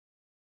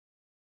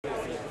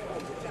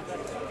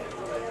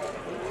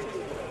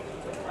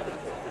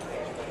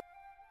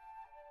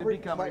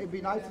It'd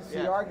be nice to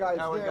see our guys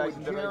there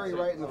with Jerry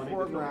right in the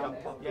foreground,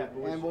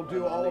 and we'll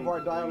do all of our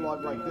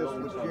dialogue like this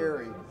with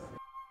Jerry.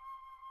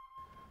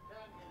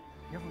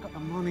 You haven't got the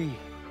money.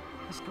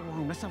 Let's go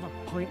on. Let's have a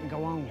pint and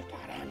go on.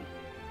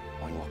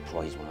 I know a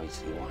prize when I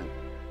see one.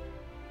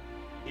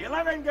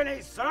 11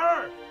 guineas,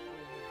 sir!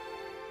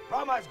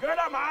 From as good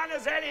a man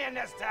as any in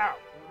this town.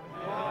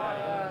 Do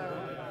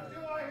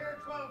I hear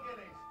 12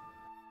 guineas?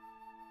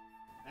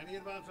 Any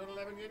advance on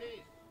 11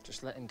 guineas?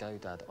 Just let him go,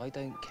 Dad. I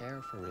don't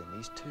care for him.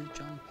 He's too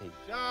jumpy.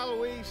 Shall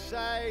we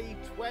say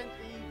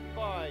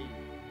 25?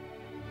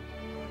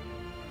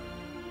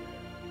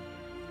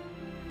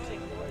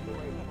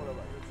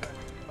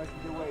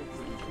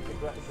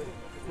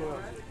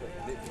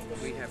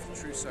 We have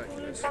true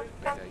circulars.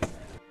 Okay.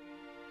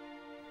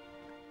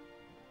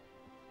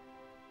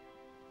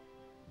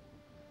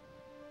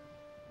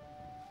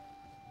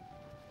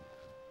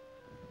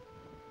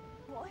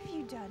 What have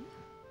you done?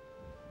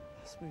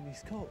 That's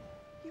Mooney's colt.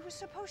 You were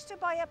supposed to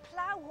buy a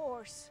plough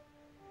horse.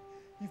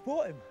 You've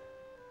bought him.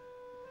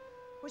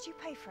 What'd you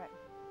pay for it?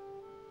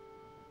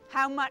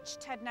 How much,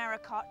 Ted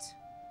Narracott?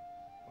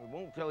 I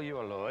won't tell you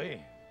a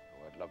lie,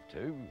 though I'd love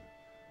to.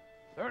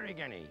 30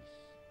 guineas.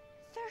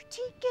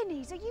 30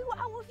 guineas? Are you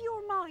out of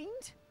your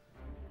mind?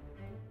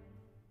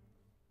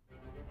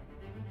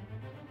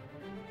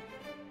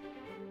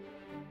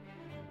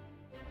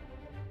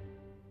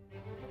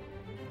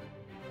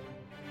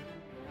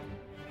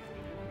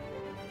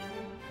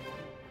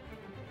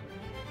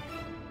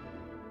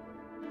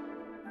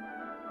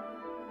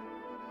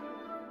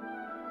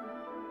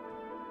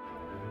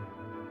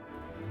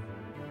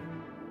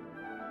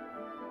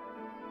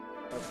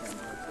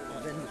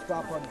 And then you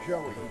stop on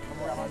Joey. You come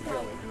around on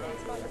Joey.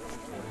 Here's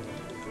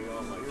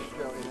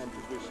Joey,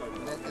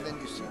 and then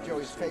you see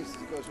Joey's face as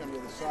he goes on the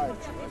other side.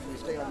 So you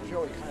stay on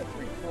Joey, kind of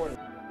 3/4.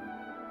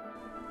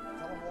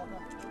 Tell him walk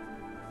on.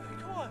 Hey,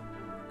 come on.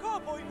 Come on,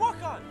 boy.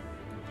 Walk on.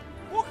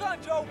 Walk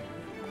on, Joe.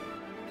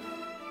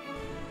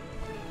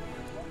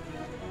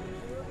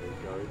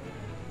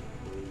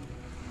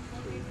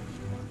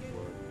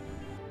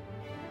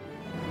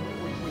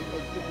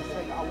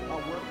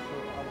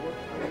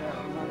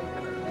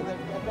 And then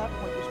at that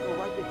point, just go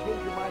right there,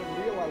 change your mind, and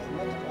realize the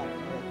next time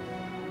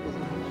is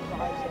his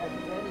size and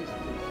Benny's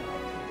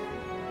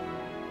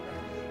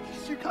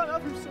size. You can't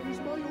have him, son. He's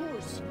my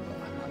horse.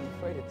 I'm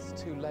afraid it's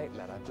too late,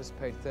 lad. I've just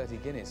paid 30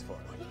 guineas for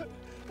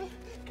it.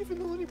 Give him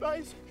the money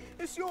back.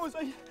 It's yours.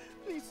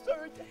 Please,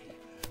 sir.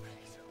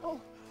 Please.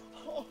 I'll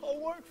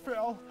work for it.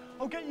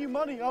 I'll get you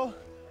money. No,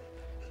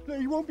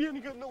 you won't be any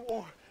good in the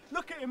war.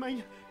 Look at him,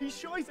 mate. He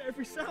shies at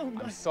every sound.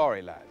 I'm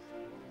sorry, lad.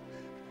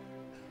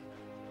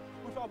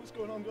 I thought what's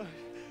going on, but...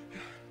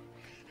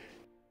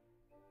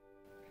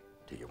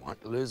 Do you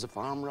want to lose the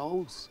farm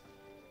rolls?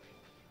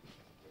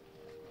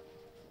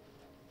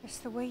 It's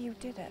the way you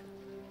did it.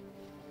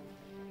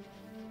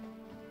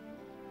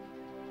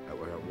 That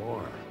we're at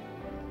war.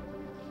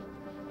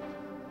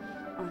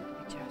 Aren't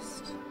we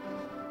just?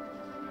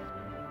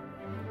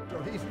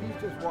 So he's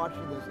just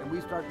watching this, and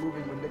we start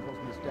moving with Nichols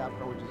and the staff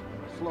car, which is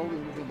slowly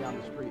moving down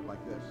the street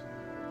like this.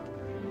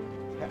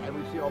 And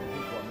we see all the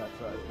people on that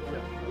side.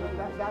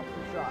 Yeah. That's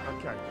the shot.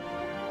 Okay.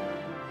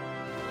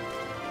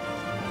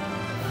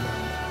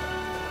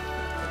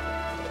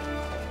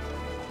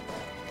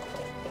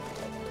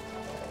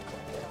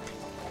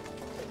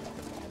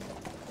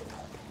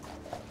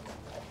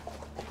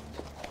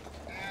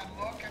 And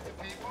look at the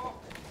people.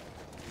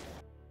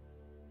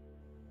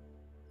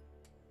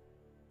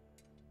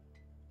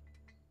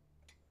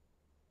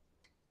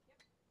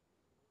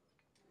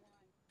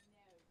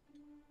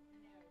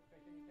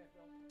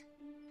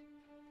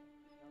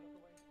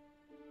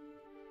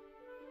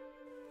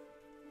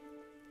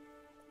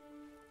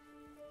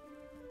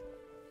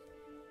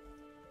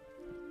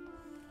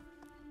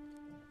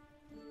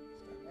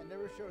 And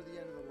never show the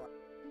end of the line.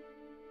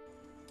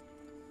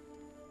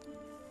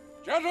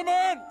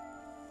 Gentlemen,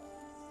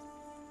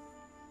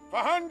 for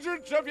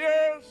hundreds of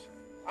years,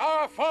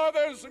 our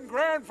fathers and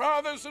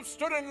grandfathers have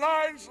stood in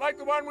lines like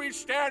the one we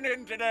stand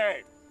in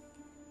today.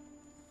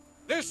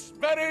 This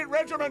very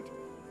regiment,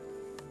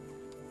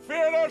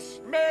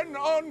 fearless men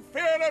on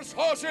fearless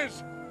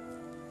horses,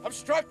 have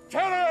struck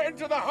terror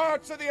into the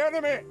hearts of the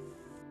enemy